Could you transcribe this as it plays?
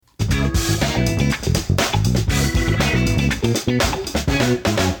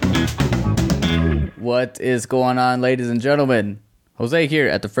What is going on, ladies and gentlemen? Jose here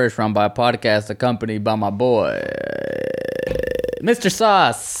at the First Round By Podcast, accompanied by my boy, Mr.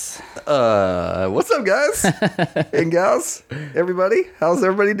 Sauce. What's up, guys and gals? Everybody, how's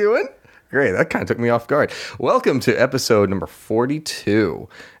everybody doing? Great, that kind of took me off guard. Welcome to episode number 42.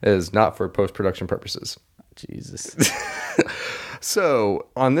 It is not for post-production purposes. Jesus. So,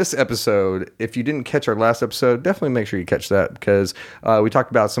 on this episode, if you didn't catch our last episode, definitely make sure you catch that because we talked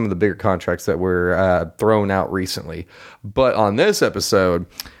about some of the bigger contracts that were thrown out recently. But on this episode,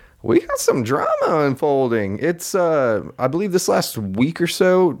 we got some drama unfolding. It's, I believe this last week or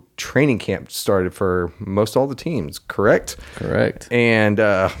so, training camp started for most all the teams, correct? Correct. And,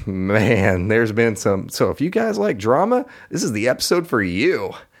 man, there's been some. So, if you guys like drama, this is the episode for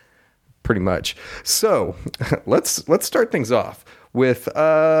you. Pretty much. So let's start things off with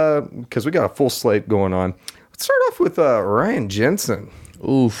because we got a full slate going on. Let's start off with Ryan Jensen.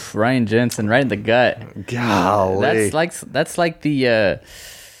 Oof, Ryan Jensen, right in the gut. Golly, That's like the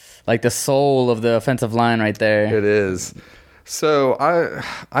soul of the offensive line right there. it is. So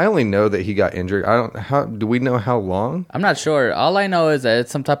I only know that he got injured. Do we know how long? I'm not sure. All I know is that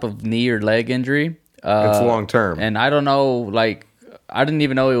it's some type of knee or leg injury. It's long term, and I don't know. I didn't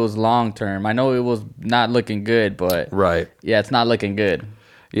even know it was long term. I know it was not looking good, but right? Yeah, it's not looking good.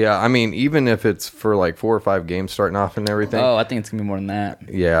 Yeah, I mean, even if it's for like 4 or 5 games starting off and everything. Oh, I think it's gonna be more than that.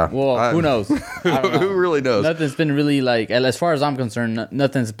 Yeah. Well, who knows? I don't know. Who really knows? Nothing's been really as far as I'm concerned,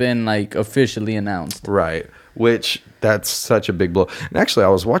 nothing's been officially announced. Right. Which that's such a big blow. And actually, I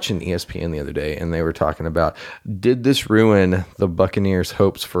was watching ESPN the other day, and they were talking about, did this ruin the Buccaneers'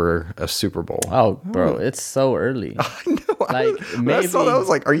 hopes for a Super Bowl? Oh, bro, it's so early. I know. Maybe, I saw that, I was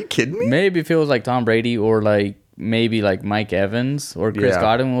like, are you kidding me? Maybe if it was like Tom Brady or maybe Mike Evans or Chris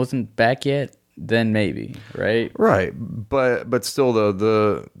Godwin wasn't back yet, then maybe, right? Right. But still, though,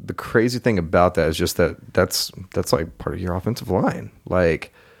 the crazy thing about that is just that's like part of your offensive line.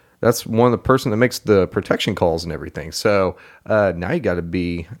 That's one of the person that makes the protection calls and everything. So now you got to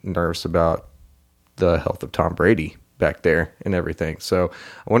be nervous about the health of Tom Brady back there and everything. So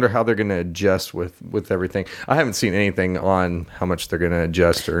I wonder how they're going to adjust with everything. I haven't seen anything on how much they're going to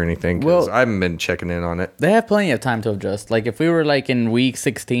adjust or anything because I haven't been checking in on it. They have plenty of time to adjust. If we were in week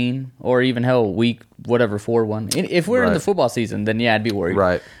 16 or even week whatever 4-1, if we're in the football season, then yeah, I'd be worried.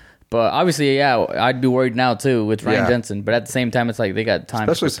 Right. But obviously, yeah, I'd be worried now too with Ryan Jensen. But at the same time, it's they got time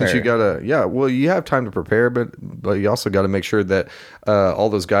especially to prepare. Since you have time to prepare, but you also got to make sure that all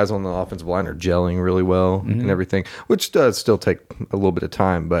those guys on the offensive line are gelling really well and everything, which does still take a little bit of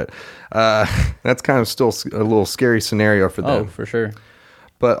time. But that's kind of still a little scary scenario for them. Oh, for sure.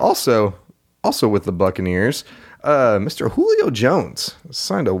 But also with the Buccaneers, Mr. Julio Jones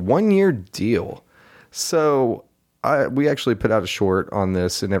signed a 1-year deal. So we actually put out a short on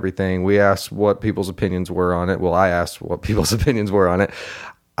this and everything. We asked what people's opinions were on it. Well, I asked what people's opinions were on it.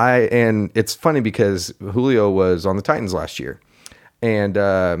 And it's funny because Julio was on the Titans last year.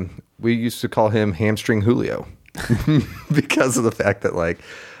 And we used to call him Hamstring Julio because of the fact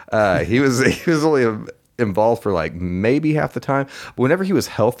that he was only involved for maybe half the time. But whenever he was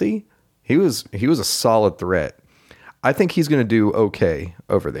healthy, he was a solid threat. I think he's going to do okay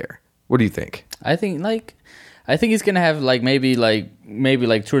over there. What do you think? I think he's gonna have maybe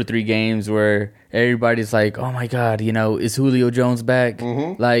 2 or 3 games where everybody's oh my God, is Julio Jones back?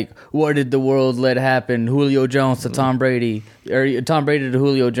 Mm-hmm. What did the world let happen? Julio Jones to Tom Brady, or Tom Brady to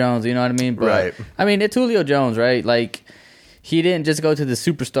Julio Jones? You know what I mean? But, right. I mean, it's Julio Jones, right? He didn't just go to the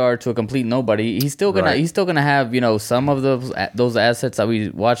superstar to a complete nobody. He's still gonna have some of those assets that we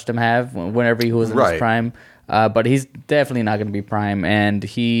watched him have whenever he was in his prime. But he's definitely not going to be prime. And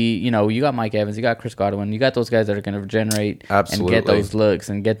you got Mike Evans, you got Chris Godwin, you got those guys that are going to regenerate and get those looks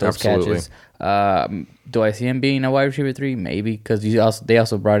and get those catches. Do I see him being a wide receiver 3? Maybe, because they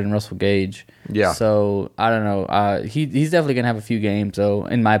also brought in Russell Gage. Yeah. So I don't know. He's definitely gonna have a few games, though.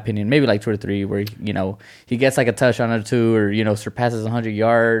 In my opinion, maybe 2 or 3, where he gets a touchdown or 2, or surpasses 100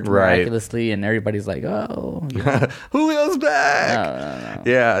 yards miraculously, and everybody's oh, Julio's back.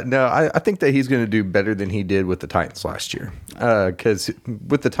 No. Yeah, no, I think that he's going to do better than he did with the Titans last year. Because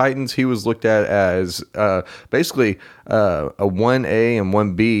with the Titans, he was looked at as basically a 1A and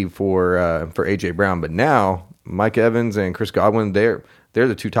 1B for AJ Brown, but now Mike Evans and Chris Godwin, they're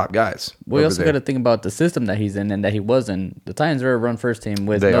the 2 top guys. We also got to think about the system that he's in and that he was in. The Titans are a run-first team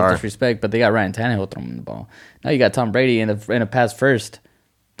with no disrespect, but they got Ryan Tannehill throwing him the ball. Now you got Tom Brady in a pass-first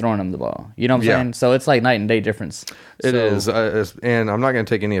throwing him the ball. You know what I'm saying? So it's night and day difference. It is. And I'm not going to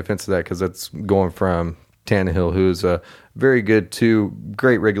take any offense to that because it's going from Tannehill, who's a very good to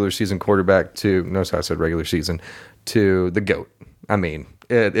great regular season quarterback to, notice how I said regular season, to the GOAT. I mean,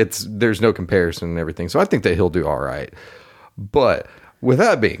 there's no comparison and everything. So I think that he'll do all right. But with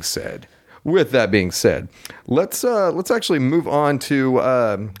that being said, let's actually move on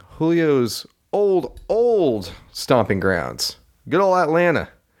to Julio's old stomping grounds. Good old Atlanta.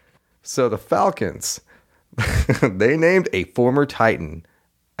 So the Falcons, they named a former Titan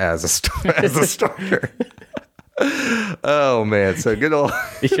as a starter. Oh man, so good old.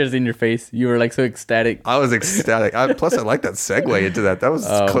 It shows in your face. You were like so ecstatic. I was ecstatic. Plus, I like that segue into that. That was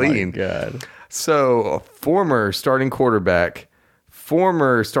clean. Oh my god. So former starting quarterback,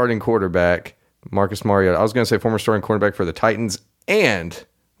 Marcus Mariota. I was going to say former starting quarterback for the Titans, and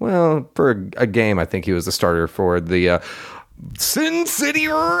well, for a game, I think he was the starter for the Sin City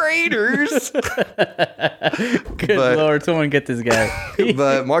Raiders. Good Lord, someone get this guy.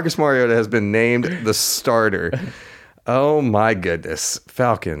 But Marcus Mariota has been named the starter. Oh my goodness.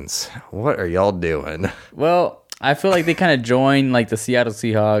 Falcons, what are y'all doing? Well, I feel like they kind of joined like the Seattle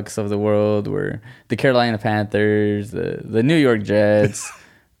Seahawks of the world, or the Carolina Panthers, the New York Jets.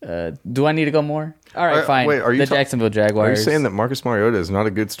 Do I need to go more? All right, fine. Wait, the Jacksonville Jaguars. Are you saying that Marcus Mariota is not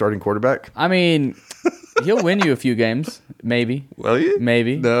a good starting quarterback? I mean, he'll win you a few games, maybe. Will you?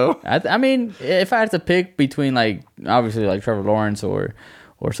 Maybe. No. I mean, if I had to pick between like obviously like Trevor Lawrence or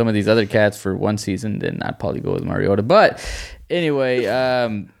some of these other cats for one season, then I'd probably go with Mariota. But anyway,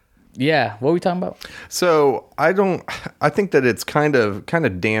 yeah, what were we talking about? So I think that it's kind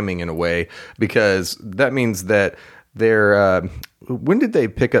of damning in a way, because that means that they're. When did they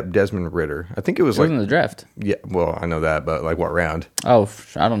pick up Desmond Ridder? I think it was in the draft. Yeah, well, I know that, but like what round? Oh,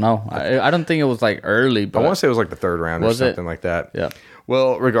 I don't know. I don't think it was like early. But I want to say it was like the third round or something like that. Yeah.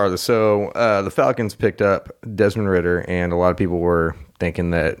 Well, regardless, so the Falcons picked up Desmond Ridder, and a lot of people were thinking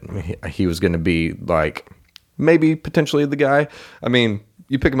that he was going to be like maybe potentially the guy. I mean,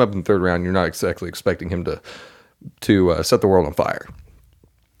 you pick him up in the third round, you're not exactly expecting him to set the world on fire.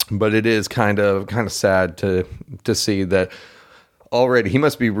 But it is kind of sad to see that already he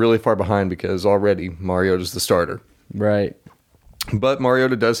must be really far behind, because already Mariota's the starter. Right. But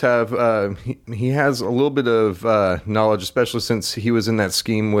Mariota does have he has a little bit of knowledge, especially since he was in that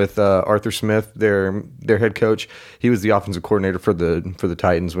scheme with Arthur Smith, their head coach. He was the offensive coordinator for the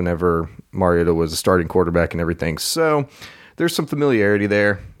Titans whenever Mariota was a starting quarterback and everything. So there's some familiarity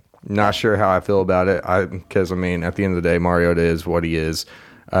there. Not sure how I feel about it, because I mean, at the end of the day, Mariota is what he is,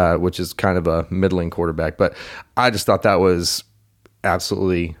 which is kind of a middling quarterback. But I just thought that was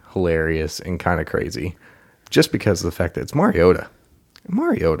absolutely hilarious and kind of crazy, just because of the fact that it's Mariota.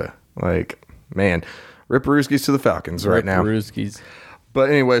 Like, man, rip Rooskies to the Falcons right now. Rooskies. But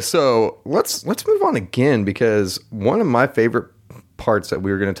anyway, so let's move on again, because one of my favorite parts that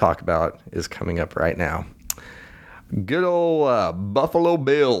we were going to talk about is coming up right now. Good old Buffalo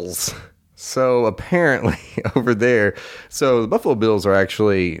Bills. So apparently over there, so the Buffalo Bills are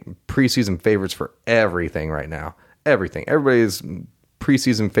actually preseason favorites for everything right now. Everything. Everybody's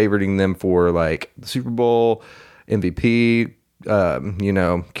preseason favoriting them for like the Super Bowl, MVP,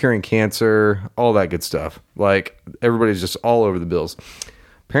 curing cancer, all that good stuff. Like, everybody's just all over the Bills.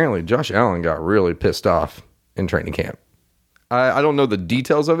 Apparently, Josh Allen got really pissed off in training camp. I don't know the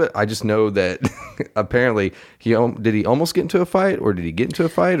details of it. I just know that apparently did he almost get into a fight, or did he get into a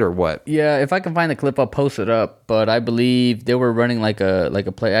fight, or what? Yeah, if I can find the clip, I'll post it up. But I believe they were running like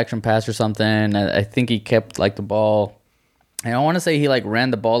a play action pass or something. I think he kept like the ball, and I want to say he like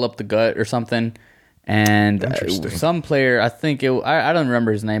ran the ball up the gut or something. And some player, I think I don't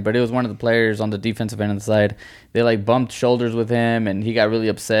remember his name, but it was one of the players on the defensive end of the side. They like bumped shoulders with him, and he got really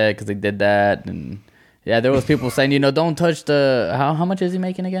upset because they did that. And yeah, there was people saying, don't touch the how much is he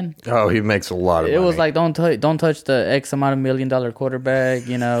making again? Oh, he makes a lot of money. It was like don't touch the X amount of $1 million quarterback.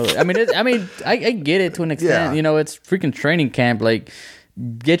 I get it to an extent. Yeah. It's freaking training camp. Like,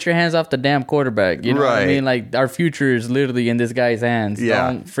 get your hands off the damn quarterback. You know what I mean? Like, our future is literally in this guy's hands.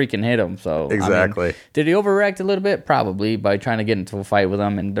 Yeah. Don't freaking hit him. So exactly. Did he overreact a little bit? Probably, by trying to get into a fight with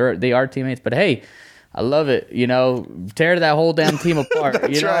him. And they are teammates. But hey, I love it. Tear that whole damn team apart.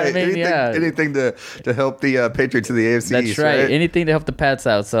 That's right. What I mean? Anything to help the Patriots of the AFC. That's East, right. Anything to help the Pats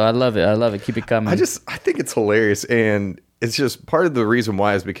out. So I love it. Keep it coming. I think it's hilarious, and it's just part of the reason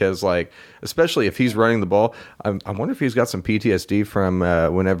why is because, like, especially if he's running the ball, I wonder if he's got some PTSD from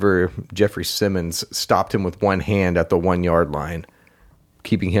whenever Jeffrey Simmons stopped him with one hand at the 1 yard line,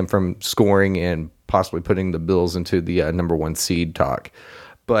 keeping him from scoring and possibly putting the Bills into the number 1 seed talk.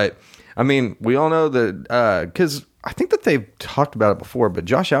 But I mean, we all know that because I think that they've talked about it before, but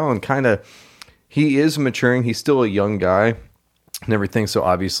Josh Allen he is maturing. He's still a young guy and everything. So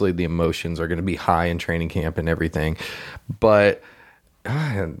obviously the emotions are going to be high in training camp and everything. But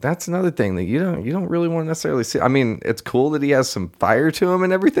That's another thing that you don't really want to necessarily see. I mean, it's cool that he has some fire to him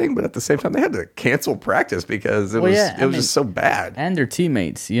and everything, but at the same time, they had to cancel practice because it was just so bad. And their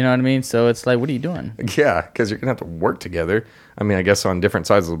teammates, you know what I mean? So it's like, what are you doing? Yeah, because you're gonna have to work together. I mean, I guess on different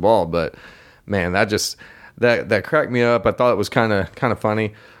sides of the ball, but man, that cracked me up. I thought it was kind of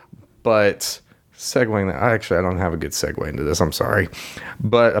funny, but segueing that, I don't have a good segue into this. I'm sorry,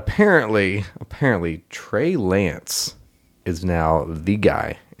 but apparently, Trey Lance is now the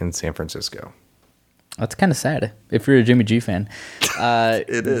guy in San Francisco. That's kind of sad if you're a Jimmy G fan.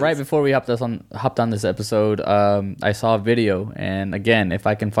 It is. Right before we hopped on this episode, I saw a video, and again, if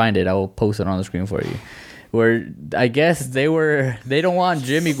I can find it, I will post it on the screen for you. Where I guess they don't want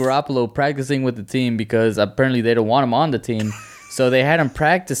Jimmy Garoppolo practicing with the team because apparently they don't want him on the team. So they had him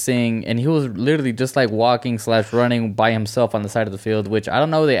practicing, and he was literally just like walking / running by himself on the side of the field, which I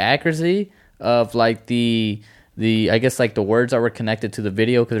don't know the accuracy of like the I guess like the words that were connected to the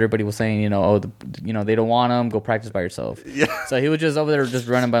video, because everybody was saying, they don't want him, go practice by yourself. Yeah. So he was just over there just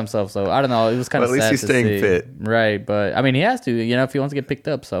running by himself. So I don't know. It was kind of sad. At least he's staying fit. Right. But I mean, he has to, if he wants to get picked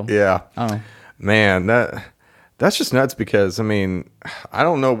up. So yeah. I don't know. Man, that's just nuts because I mean, I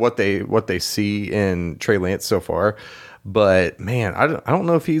don't know what they see in Trey Lance so far, but man, I don't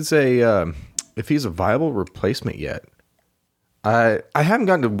know if he's a viable replacement yet. I haven't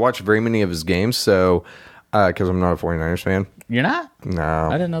gotten to watch very many of his games, so because I'm not a 49ers fan. You're not? No.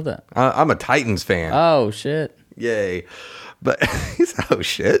 I didn't know that. I'm a Titans fan. Oh, shit. Yay. But he's, oh,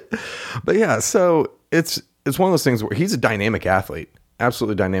 shit. But yeah, so it's one of those things where he's a dynamic athlete.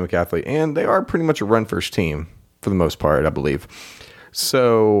 Absolutely dynamic athlete. And they are pretty much a run-first team for the most part, I believe.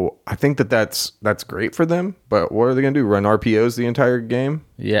 So I think that's great for them. But what are they going to do? Run RPOs the entire game?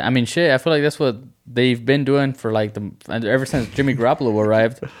 Yeah, I mean, shit. I feel like that's what they've been doing for like ever since Jimmy Garoppolo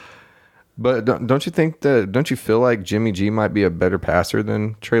arrived. But don't you feel like Jimmy G might be a better passer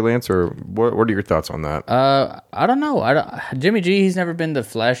than Trey Lance, or what are your thoughts on that? I don't know. Jimmy G, he's never been the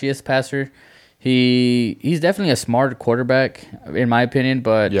flashiest passer. He's definitely a smart quarterback, in my opinion,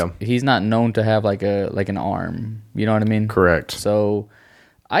 but he's not known to have like an arm. You know what I mean? Correct. So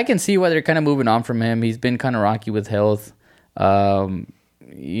I can see why they're kind of moving on from him. He's been kind of rocky with health. I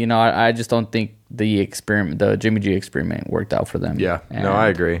just don't think the Jimmy G experiment worked out for them. Yeah, no, I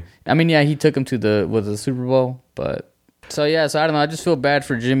agree. I mean, yeah, he took him to the Super Bowl, but so I don't know. I just feel bad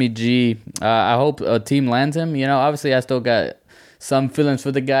for Jimmy G. I hope a team lands him. Obviously, I still got some feelings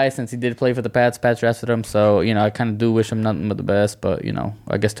for the guy since he did play for the Pats. Pats drafted him, so I kind of do wish him nothing but the best. But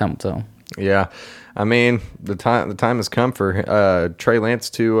I guess time will tell. Yeah, I mean the time has come for Trey Lance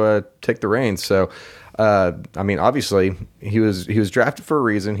to take the reins. So. I mean, obviously, he was drafted for a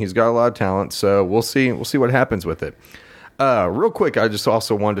reason. He's got a lot of talent, so we'll see what happens with it. Real quick, I just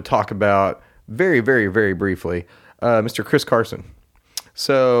also wanted to talk about very, very, very briefly, Mr. Chris Carson.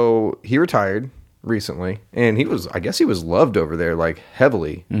 So he retired recently, and I guess he was loved over there, like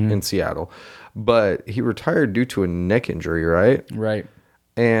heavily in Seattle, but he retired due to a neck injury, right? Right.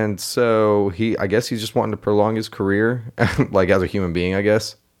 And so I guess he's just wanting to prolong his career, like as a human being, I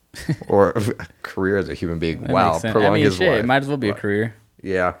guess. Or a career as a human being. That wow, prolong his life. It might as well be a career.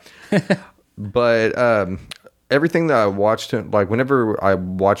 Yeah. But everything that I watched him, like whenever I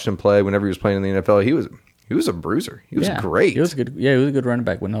watched him play, whenever he was playing in the NFL, he was a bruiser. He was great. He was good. Yeah, he was a good running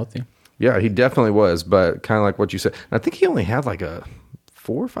back when healthy. Yeah, he definitely was. But kind of like what you said, and I think he only had like a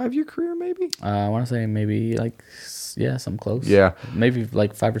 4 or 5 year career, maybe. I want to say maybe like. Yeah, something close. Yeah. Maybe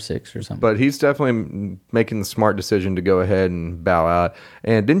like 5 or 6 or something. But he's definitely making the smart decision to go ahead and bow out.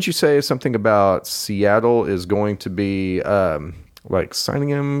 And didn't you say something about Seattle is going to be like signing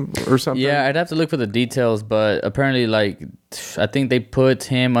him or something? Yeah, I'd have to look for the details, but apparently I think they put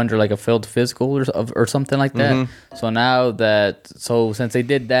him under like a failed physical or something like that. Mm-hmm. So since they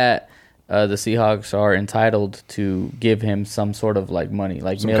did that, the Seahawks are entitled to give him some sort of like money,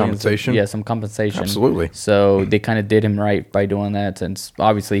 like some compensation. Some compensation. Absolutely. So they kind of did him right by doing that, since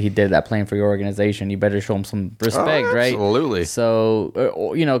obviously he did that playing for your organization. You better show him some respect, right? Absolutely. So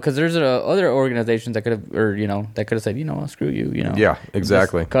because there's other organizations that could have said, screw you, Yeah,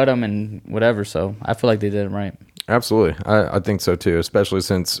 exactly. Cut him and whatever. So I feel like they did him right. Absolutely. I think so too, especially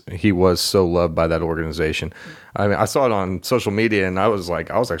since he was so loved by that organization. I mean, I saw it on social media and I was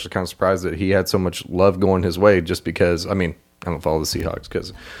actually kind of surprised that he had so much love going his way, just because, I mean, I don't follow the Seahawks because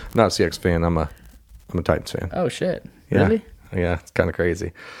I'm not a Seahawks fan. I'm a Titans fan. Oh, shit. Yeah. Really? Yeah, it's kind of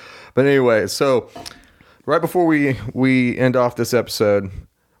crazy. But anyway, so right before we end off this episode,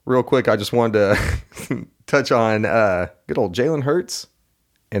 real quick, I just wanted to touch on good old Jalen Hurts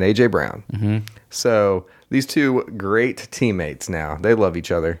and A.J. Brown. Mm-hmm. So these two great teammates now. They love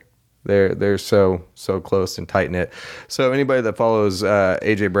each other. They're so close and tight knit. So anybody that follows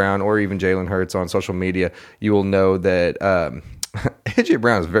AJ Brown or even Jalen Hurts on social media, you will know that AJ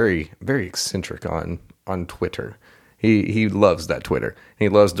Brown is very, very eccentric on Twitter. He loves that Twitter. He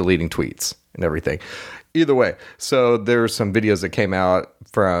loves deleting tweets and everything. Either way, so there's some videos that came out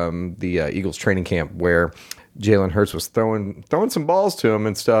from the Eagles training camp where Jalen Hurts was throwing some balls to him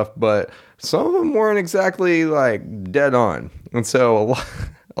and stuff, but some of them weren't exactly like dead on. And so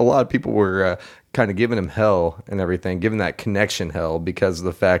a lot of people were kind of giving him hell and everything, giving that connection hell because of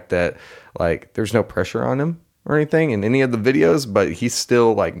the fact that like there's no pressure on him or anything in any of the videos, but he's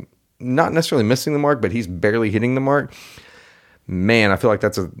still like not necessarily missing the mark, but he's barely hitting the mark. Man, I feel like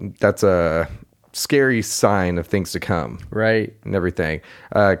that's a scary sign of things to come. Right. And everything.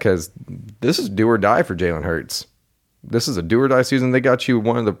 Because this is do or die for Jalen Hurts. This is a do or die season. They got you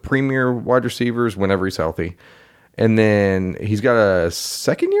one of the premier wide receivers whenever he's healthy. And then he's got a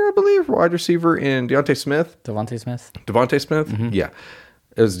second year, I believe, wide receiver in Devontae Smith. Mm-hmm. Yeah.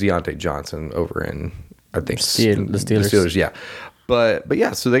 It was Deontay Johnson over in, I think, the Steelers. Yeah. But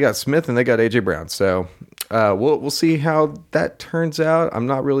yeah, so they got Smith and they got AJ Brown. So we'll see how that turns out. I'm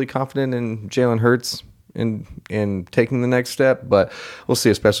not really confident in Jalen Hurts in taking the next step, but we'll see,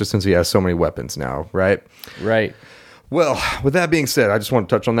 especially since he has so many weapons now, right? Right. Well, with that being said, I just want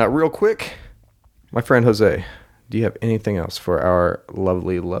to touch on that real quick. My friend Jose, do you have anything else for our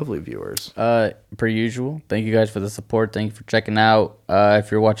lovely, lovely viewers? Per usual, thank you guys for the support. Thank you for checking out.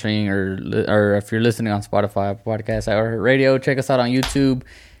 If you're watching or if you're listening on Spotify, Podcast, or radio, check us out on YouTube.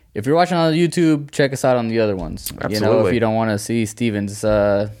 If you're watching on YouTube, check us out on the other ones. Absolutely. You know, if you don't want to see Steven's,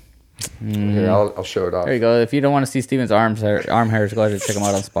 here, I'll show it off. There you go. If you don't want to see Steven's arm hairs, go ahead and check them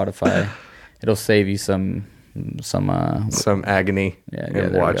out on Spotify. It'll save you some agony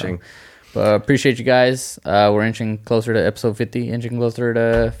in watching. But appreciate you guys. We're inching closer to episode 50, inching closer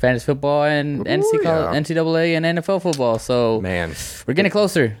to fantasy football and NCAA and NFL football. So man, we're getting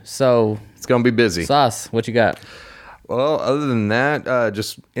closer. So it's gonna be busy. Sauce, what you got? Well, other than that,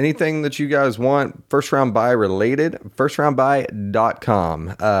 just anything that you guys want, First Round Buy related, firstroundbuy.com.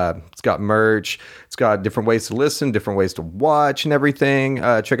 It's got merch. It's got different ways to listen, different ways to watch and everything.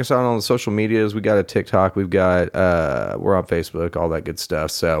 Check us out on the social medias. We got a TikTok. We've got, we're on Facebook, all that good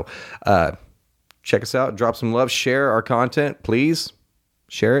stuff. So check us out. Drop some love. Share our content. Please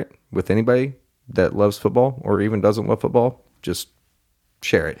share it with anybody that loves football or even doesn't love football. Just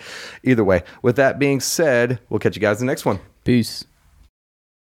share it. Either way, with that being said, we'll catch you guys in the next one. Peace.